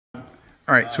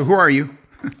All right, so who are you?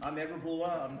 I'm Ed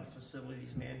Rebula. I'm the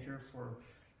facilities manager for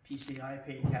PCI,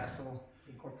 Payne Castle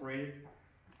Incorporated.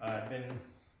 I've been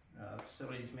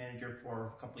facilities manager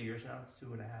for a couple of years now,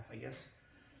 2.5, I guess.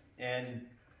 And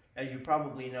as you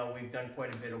probably know, we've done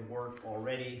quite a bit of work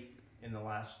already in the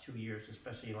last 2 years,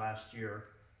 especially last year,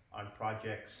 on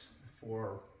projects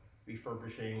for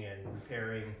refurbishing and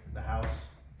repairing the house,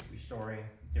 restoring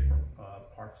different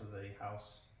parts of the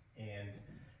house. And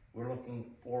we're looking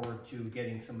forward to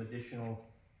getting some additional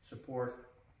support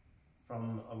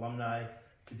from alumni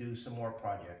to do some more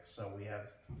projects. So we have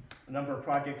a number of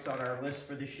projects on our list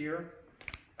for this year.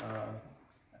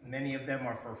 Many of them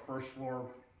are for first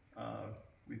floor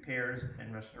repairs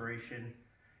and restoration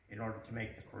in order to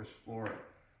make the first floor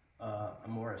a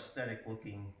more aesthetic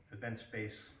looking event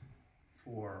space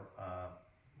for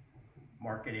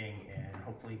marketing and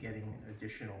hopefully getting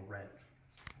additional rent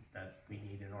that we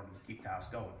need in order to keep the house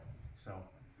going. So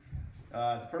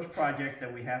the first project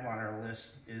that we have on our list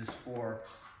is for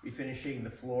refinishing the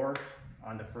floor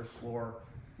on the first floor,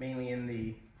 mainly in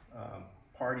the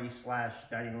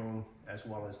party/dining room as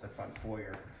well as the front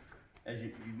foyer. As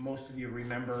most of you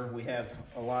remember, we have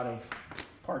a lot of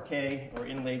parquet or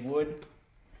inlaid wood,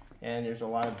 and there's a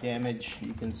lot of damage.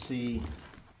 You can see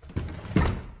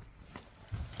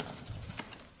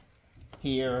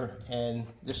here, and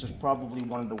this is probably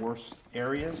one of the worst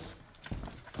areas,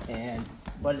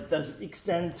 but it does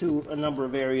extend to a number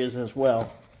of areas as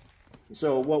well.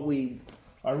 So what we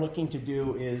are looking to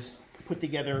do is put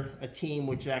together a team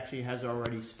which actually has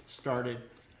already started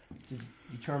to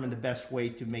determine the best way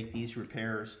to make these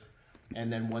repairs,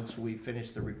 and then once we finish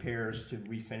the repairs, to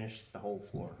refinish the whole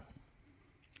floor.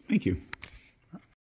 Thank you.